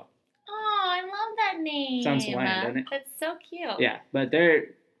Tagovailoa. Oh, I love that name. Sounds Hawaiian, doesn't it? That's so cute. Yeah, but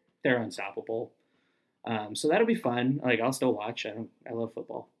they're unstoppable. So that'll be fun. Like I'll still watch. I love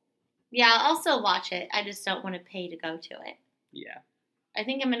football. Yeah, I'll also watch it. I just don't want to pay to go to it. Yeah. I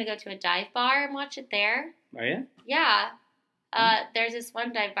think I'm going to go to a dive bar and watch it there. Are you? Yeah. There's this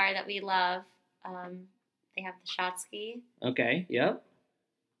one dive bar that we love. They have the Shotsky. Okay. Yep.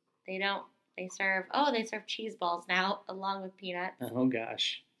 They serve cheese balls now along with peanuts. Oh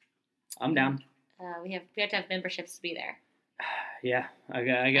gosh, I'm down. We have to have memberships to be there. Yeah, I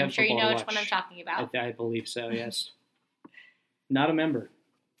got. I'm sure you football know to which one I'm watch. talking about. I believe so. Yes. Not a member.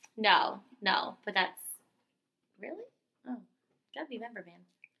 No, but that's really? Oh, gotta be a member, man.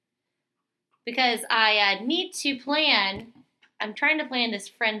 Because I need to plan. I'm trying to plan this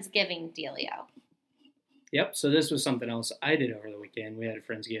Friendsgiving dealio. Yep. So this was something else I did over the weekend. We had a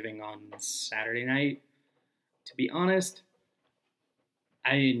Friendsgiving on Saturday night. To be honest,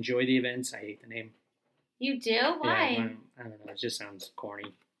 I enjoy the events. I hate the name. You do? Why? Yeah, I don't know. It just sounds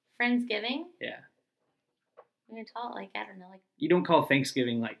corny. Friendsgiving? Yeah. I'm gonna call it like, I don't know, like. You don't call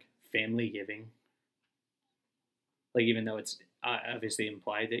Thanksgiving like family giving. Like even though it's obviously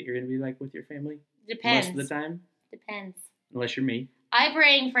implied that you're going to be like with your family Depends. most of the time, Depends. unless you're me. I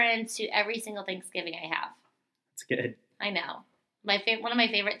bring friends to every single Thanksgiving I have. It's good. I know. One of my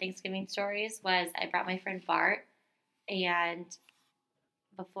favorite Thanksgiving stories was I brought my friend Bart, and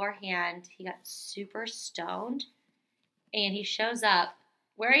beforehand he got super stoned, and he shows up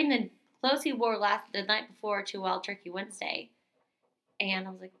wearing the clothes he wore the night before to Wild Turkey Wednesday, and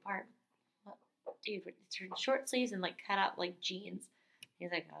I was like, Bart, what, dude, it's your short sleeves and like cut out like jeans.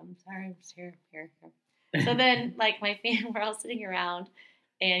 He's like, I'm sorry, I'm just here. So then, like, my family, we're all sitting around,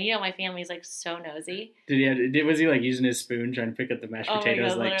 and, you know, my family's, like, so nosy. Was he, like, using his spoon trying to pick up the mashed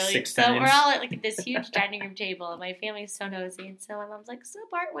potatoes, like, literally. 6 So times? we're all at, like, this huge dining room table, and my family's so nosy. And so my mom's like, so,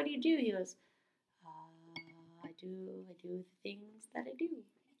 Bart, what do you do? He goes, I do the things that I do.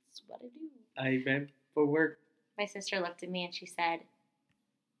 That's what I do. I went for work. My sister looked at me, and she said,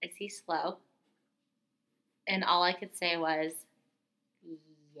 is he slow? And all I could say was,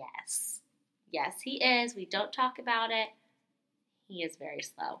 yes. Yes, he is. We don't talk about it. He is very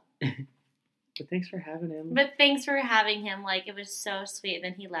slow. But thanks for having him. But thanks for having him. Like, it was so sweet. And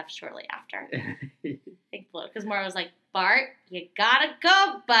then he left shortly after. Thankfully. Because Maura was like, Bart, you gotta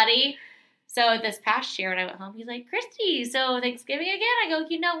go, buddy. So this past year when I went home, he's like, Christy, so Thanksgiving again? I go,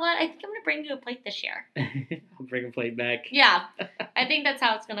 you know what? I think I'm going to bring you a plate this year. I'll bring a plate back. Yeah. I think that's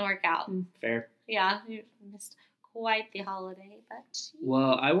how it's going to work out. Fair. Yeah. You missed quite the holiday, but.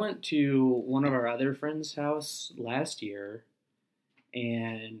 Well, I went to one of our other friends' house last year,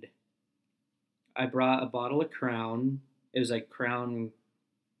 and I brought a bottle of Crown. It was like Crown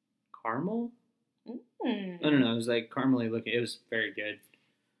Caramel? I don't know. It was like caramely looking. It was very good.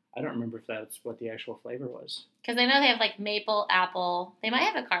 I don't remember if that's what the actual flavor was. Because I know they have like maple, apple. They might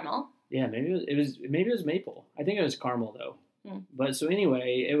have a caramel. Yeah, maybe it was maple. I think it was caramel though. But so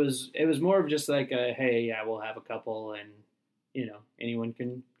anyway, it was more of just like a hey, yeah, we'll have a couple, and you know anyone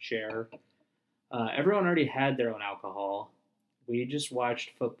can share. Everyone already had their own alcohol. We just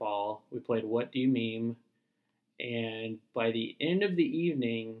watched football. We played What Do You Meme, and by the end of the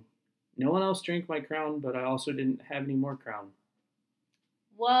evening, no one else drank my Crown, but I also didn't have any more Crown.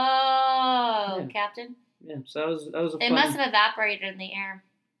 Whoa, Yeah. Captain! Yeah, so that was a It fun, must have evaporated in the air.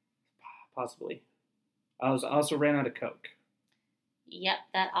 possibly. I also ran out of Coke. Yep,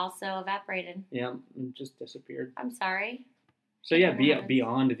 that also evaporated. Yeah, it just disappeared. I'm sorry. So yeah, Happens.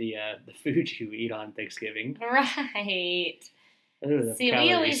 beyond the food you eat on Thanksgiving. Right. The See, we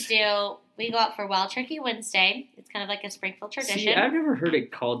calories. always do. We go out for Wild Turkey Wednesday. It's kind of like a Springfield tradition. See, I've never heard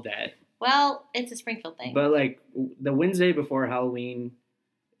it called that. Well, it's a Springfield thing. But like the Wednesday before Halloween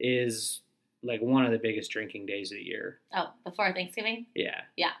is like one of the biggest drinking days of the year. Oh, before Thanksgiving? Yeah.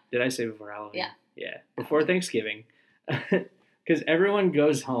 Yeah. Did I say before Halloween? Yeah. Yeah. Before Thanksgiving. Because everyone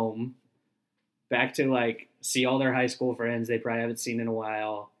goes home back to like see all their high school friends they probably haven't seen in a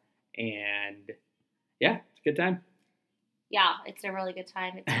while. And yeah, it's a good time. Yeah, it's a really good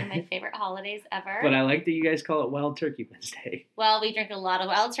time. It's one of my favorite holidays ever. But I like that you guys call it Wild Turkey Wednesday. Well, we drink a lot of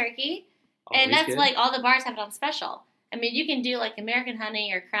wild turkey. Always And that's good. like all the bars have it on special. I mean, you can do like American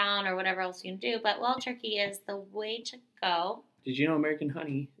Honey or Crown or whatever else you can do, but wild turkey is the way to go. Did you know American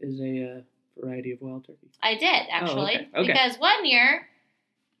Honey is a variety of wild turkey? I did, actually. okay. Okay. Because one year,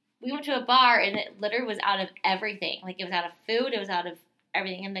 we went to a bar and it literally was out of everything. Like, it was out of food, it was out of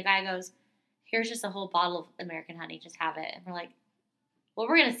everything. And the guy goes, here's just a whole bottle of American Honey, just have it. And we're like, well,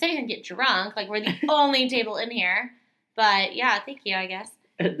 we're going to sit here and get drunk. Like, we're the only table in here. But, yeah, thank you, I guess.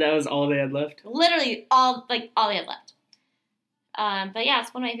 That was all they had left? Literally all they had left. But yeah,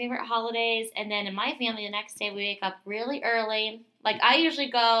 it's one of my favorite holidays. And then in my family, the next day we wake up really early. Like I usually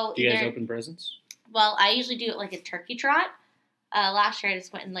go. Do you guys open presents? Well, I usually do it like a turkey trot. Last year I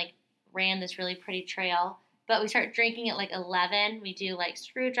just went and like ran this really pretty trail. But we start drinking at like 11. We do like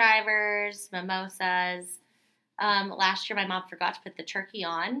screwdrivers, mimosas. Last year my mom forgot to put the turkey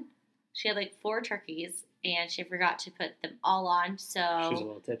on. She had like 4 turkeys and she forgot to put them all on. So She was a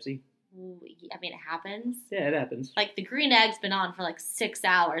little tipsy. I mean, it happens. Yeah, it happens. Like, the green egg's been on for, like, 6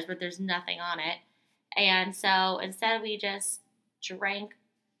 hours, but there's nothing on it. And so, instead, we just drank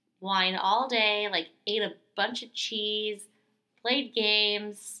wine all day, like, ate a bunch of cheese, played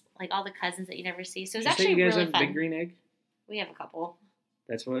games, like, all the cousins that you never see. So, it was Did you say actually you guys really have fun. a big green egg? We have a couple.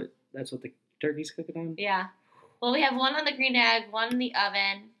 That's what the turkey's cooking on? Yeah. Well, we have one on the green egg, one in the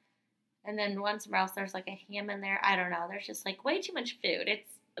oven, and then one somewhere else. There's, like, a ham in there. I don't know. There's just, like, way too much food. It's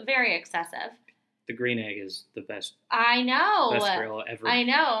very excessive. The green egg is the best I know. grill ever. I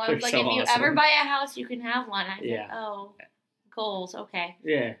know. I They're was like, so if you awesome. ever buy a house, you can have one. I said, Yeah. oh, goals. Okay.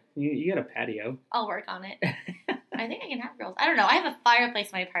 Yeah, you got a patio. I'll work on it. I think I can have grills. I don't know. I have a fireplace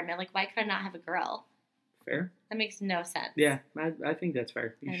in my apartment. Like, why could I not have a grill? Fair. That makes no sense. Yeah, I think that's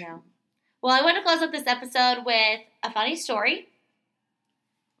fair. You I should- know. Well, I want to close up this episode with a funny story.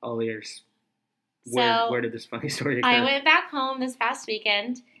 All ears. So, Where did this funny story occur? I went back home this past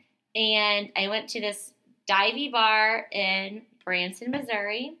weekend, and I went to this divey bar in Branson,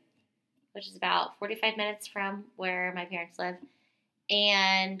 Missouri, which is about 45 minutes from where my parents live.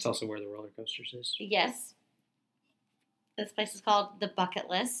 And It's also where the roller coasters is. yes, this place is called The Bucket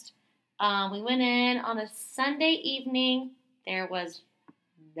List. We went in on a Sunday evening. There was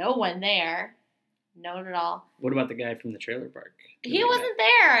no one there. No one at all. What about the guy from the trailer park? He wasn't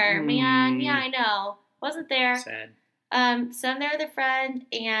there, man. Mm. Yeah, I know. Wasn't there. Sad. So I'm there with a friend,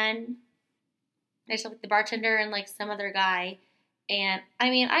 and there's like the bartender and like some other guy. And I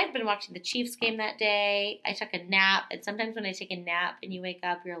mean, I'd been watching the Chiefs game that day. I took a nap, and sometimes when I take a nap and you wake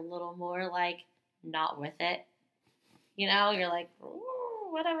up, you're a little more like not with it. You know, you're like,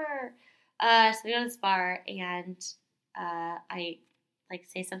 ooh, whatever. So we go to this bar, and I like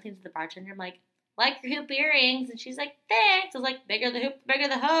say something to the bartender. I'm like your hoop earrings, and she's like, thanks. I was like, bigger the hoop, bigger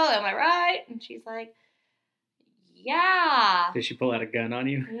the hoe. Am I right? And she's like, yeah. Did she pull out a gun on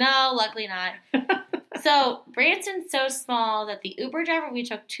you? No, luckily not. So Branson's so small that the Uber driver we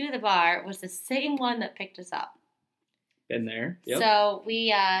took to the bar was the same one that picked us up. Been there. Yep. So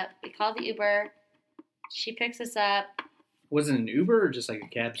we called the Uber. She picks us up. Was it an Uber or just like a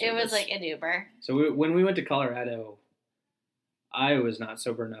cab service? It was like an Uber. So when we went to Colorado, I was not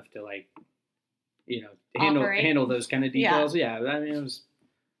sober enough to like, Operate. handle those kind of details. Yeah, I mean,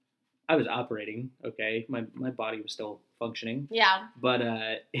 I was operating. Okay, my body was still functioning. Yeah. But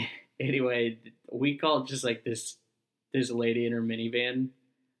anyway, we called just like this lady in her minivan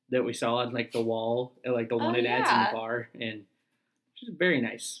that we saw on like the wall at like the wanted ads in the bar, and she was very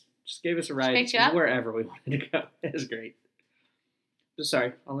nice. Just gave us a ride picked you up? wherever we wanted to go. It was great. So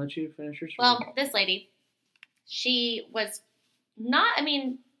sorry, I'll let you finish your story. Well, this lady, she was not, I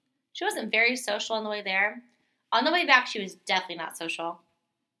mean, she wasn't very social on the way there. On the way back, she was definitely not social.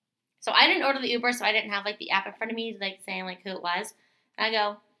 So I didn't order the Uber, so I didn't have like the app in front of me, like saying like who it was. And I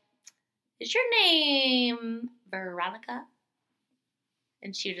go, is your name Veronica?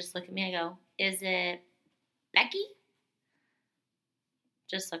 And she would just look at me. I go, is it Becky?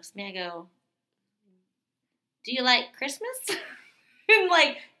 Just looks at me. I go, do you like Christmas? And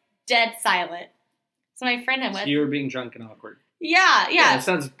like dead silent. So my friend I'm with. So you were being drunk and awkward. Yeah. That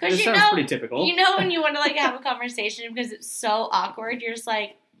sounds pretty typical. You know when you want to like have a conversation because it's so awkward, you're just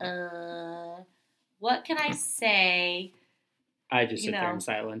like, what can I say? I just sit there in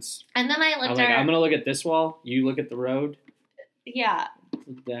silence. And then I looked I'm at like, her. I'm gonna look at this wall. You look at the road. Yeah.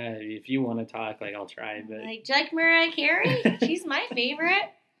 If you want to talk, like, I'll try. But Like, do you like Mariah Carey? She's my favorite.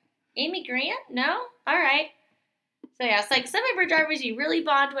 Amy Grant? No? All right. So, yeah, it's like some Uber drivers you really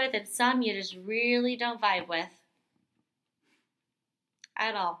bond with and some you just really don't vibe with.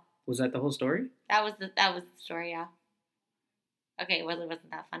 At all. was that the whole story? That was the story, yeah. Okay, it wasn't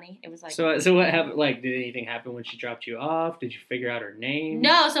that funny. It was like... So what happened? Like, did anything happen when she dropped you off? Did you figure out her name?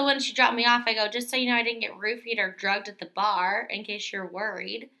 No, so when she dropped me off, I go, just so you know, I didn't get roofied or drugged at the bar, in case you're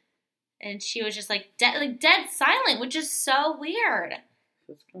worried. And she was just like dead silent, which is so weird.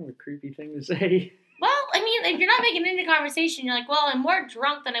 That's kind of a creepy thing to say. Well, I mean, if you're not making any conversation, you're like, well, I'm more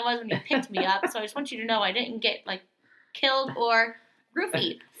drunk than I was when you picked me up, so I just want you to know I didn't get, like, killed or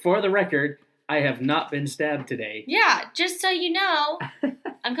roofied. For the record, I have not been stabbed today. Yeah, just so you know,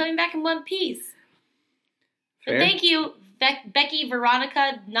 I'm coming back in one piece. Fair. But thank you, Becky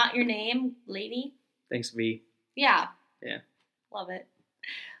Veronica, not your name, lady. Thanks, V. Yeah. Yeah. Love it.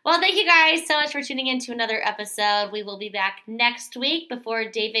 Well, thank you guys so much for tuning in to another episode. We will be back next week before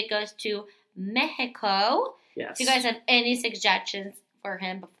David goes to Mexico. Yes. If you guys have any suggestions for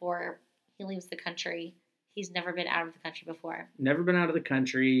him before he leaves the country, he's never been out of the country before. Never been out of the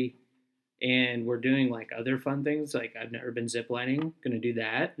country, and we're doing, like, other fun things. Like, I've never been ziplining. Gonna do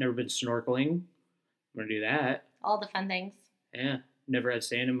that. Never been snorkeling. I'm gonna do that. All the fun things. Yeah. Never had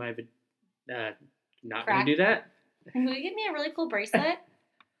sand in my... not Crack. gonna do that. Can you give me a really cool bracelet?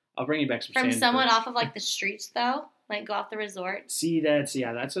 I'll bring you back some From sand. someone off of, like, the streets, though? Like, go off the resort? See, that's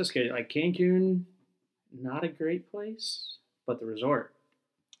so scary. Like, Cancun, not a great place, but the resort.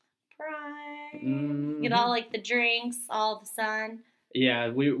 Prime. Mhm. Get all, like, the drinks, all the sun. Yeah,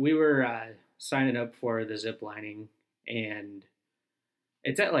 we were signing up for the zip lining, and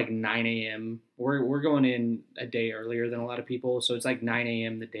it's at like 9 a.m. We're going in a day earlier than a lot of people, so it's like 9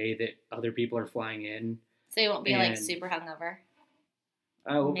 a.m. the day that other people are flying in. So you won't be, like, And- super hungover.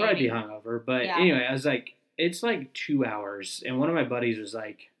 We'll probably be Maybe. hungover, but Yeah. anyway, I was like, it's like 2 hours, and one of my buddies was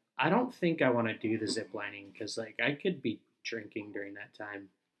like, I don't think I want to do the zip lining because, like, I could be drinking during that time.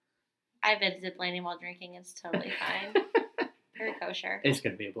 I've been ziplining while drinking. It's totally fine. Very kosher. It's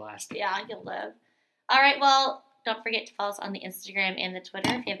gonna be a blast. Yeah, you'll live. All right, well, don't forget to follow us on the Instagram and the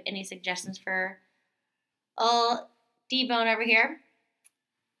Twitter if you have any suggestions for old D-Bone over here.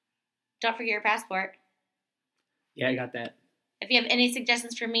 Don't forget your passport. Yeah, I got that. If you have any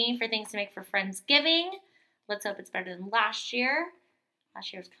suggestions for me for things to make for Friendsgiving, let's hope it's better than last year.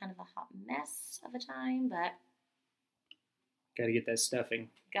 Last year was kind of a hot mess of a time, but Got to get that stuffing.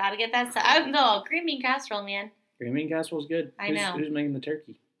 gotta get that stuff. No, green bean casserole, man. Green bean casserole's good. I know. Who's making the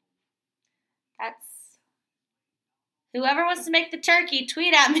turkey? That's... Whoever wants to make the turkey,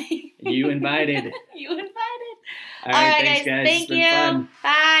 tweet at me. You invited. You invited. All right, thanks, guys. Thank It's been you. fun.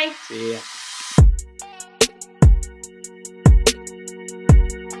 Bye. See ya.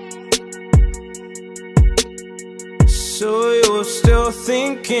 So you're still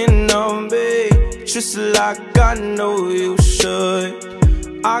thinking of me, just like I know you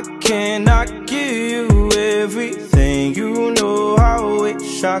should. I cannot give you everything, you know I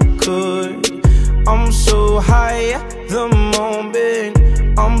wish I could. I'm so high at the moment,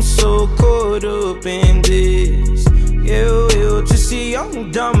 I'm so caught up in this. Yeah, we're just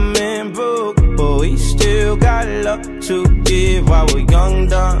young, dumb and broke, but we still got love to give while we're young,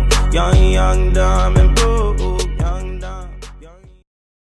 dumb and broke.